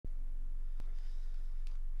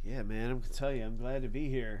Yeah, man, I'm gonna tell you, I'm glad to be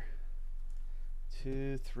here.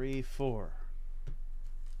 2, 3, 4.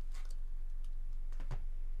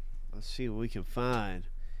 Let's see what we can find.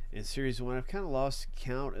 In Series 1, I've kind of lost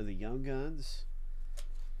count of the Young Guns.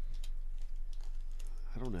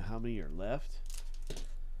 I don't know how many are left.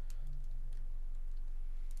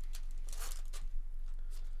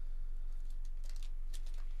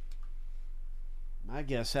 My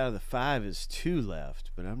guess out of the 5 is 2 left,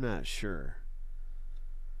 but I'm not sure.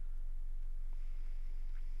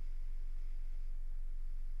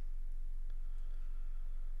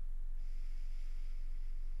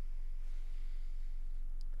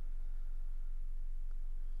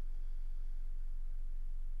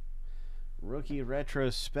 Rookie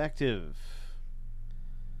retrospective.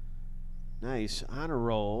 Nice. Honor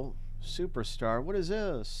roll. Superstar. What is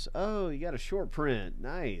this? Oh, you got a short print.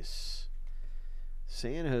 Nice.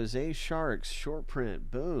 San Jose Sharks short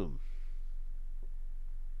print. Boom.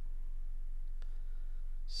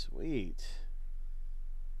 Sweet.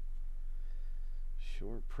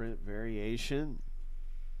 Short print variation.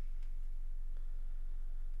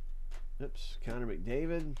 Oops. Connor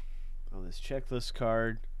McDavid on this checklist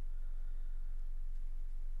card.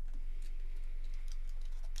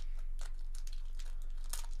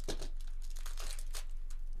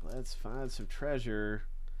 Let's find some treasure.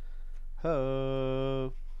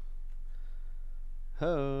 Ho.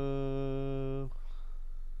 Ho.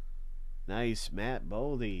 Nice, Matt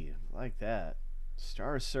Boldy. Like that.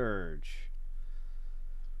 Star Surge.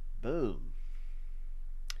 Boom.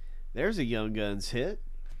 There's a Young Guns hit.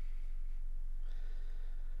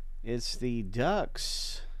 It's the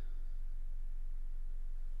Ducks.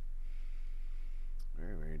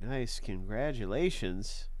 Very, very nice.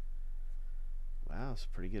 Congratulations. Wow, it's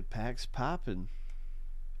pretty good packs popping.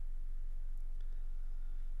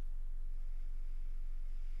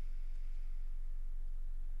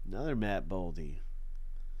 Another Matt Boldy.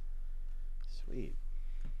 Sweet.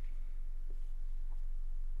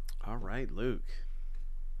 All right, Luke.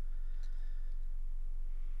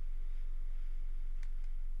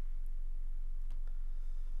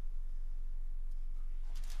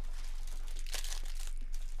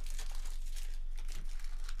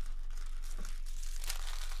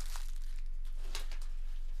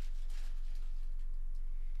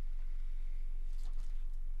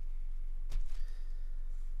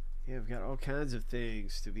 Yeah, we've got all kinds of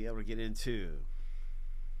things to be able to get into.